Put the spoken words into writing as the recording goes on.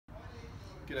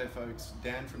G'day folks,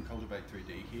 Dan from Cultivate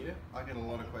 3D here. I get a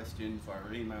lot of questions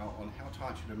via email on how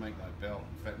tight should I make my belt.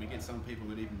 In fact, we get some people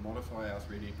that even modify our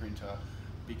 3D printer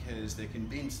because they're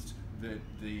convinced that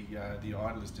the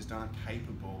idlers just aren't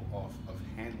capable of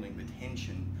handling the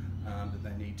tension that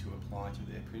they need to apply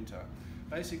to their printer.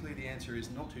 Basically, the answer is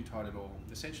not too tight at all.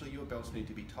 Essentially, your belts need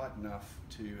to be tight enough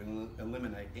to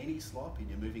eliminate any slop in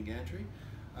your moving gantry,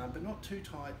 but not too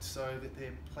tight so that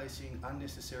they're placing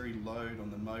unnecessary load on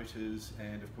the motors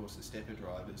and of course the stepper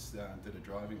drivers that are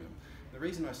driving them. The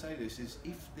reason I say this is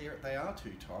if they are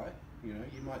too tight,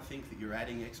 you might think that you're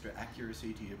adding extra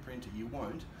accuracy to your printer. You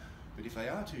won't, but if they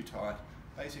are too tight,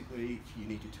 basically you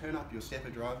need to turn up your stepper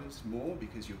drivers more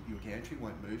because your gantry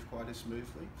won't move quite as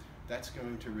smoothly. That's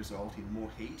going to result in more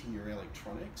heat in your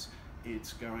electronics.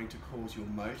 It's going to cause your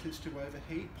motors to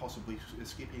overheat, possibly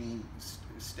skipping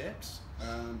steps.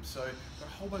 So a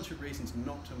whole bunch of reasons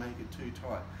not to make it too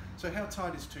tight. So how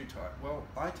tight is too tight? Well,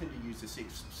 I tend to use the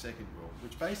 6-second rule,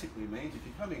 which basically means if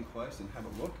you come in close and have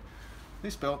a look,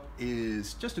 this belt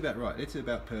is just about right. It's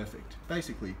about perfect.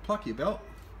 Basically, pluck your belt,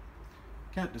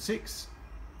 count to 6,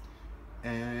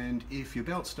 and if your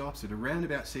belt stops at around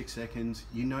about 6 seconds,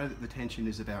 you know that the tension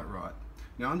is about right.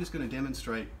 Now I'm just going to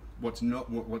demonstrate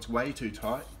what's way too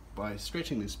tight by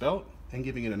stretching this belt and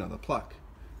giving it another pluck.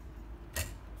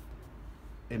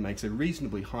 It makes a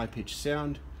reasonably high-pitched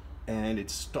sound and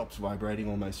it stops vibrating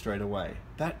almost straight away.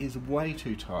 That is way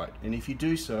too tight, and if you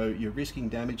do so, you're risking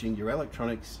damaging your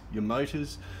electronics, your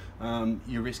motors,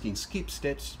 you're risking skip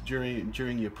steps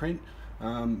during your print. There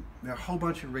are a whole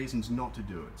bunch of reasons not to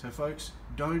do it. So folks,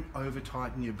 don't over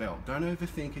tighten your belt. Don't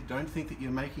overthink it. Don't think that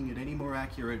you're making it any more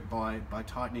accurate by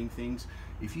tightening things.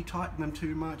 If you tighten them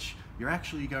too much, you're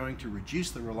actually going to reduce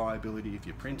the reliability of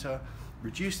your printer,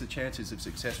 reduce the chances of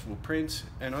successful prints,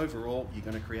 and overall, you're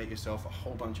going to create yourself a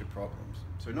whole bunch of problems.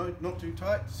 So no, not too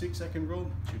tight, 6-second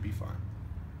rule should be fine.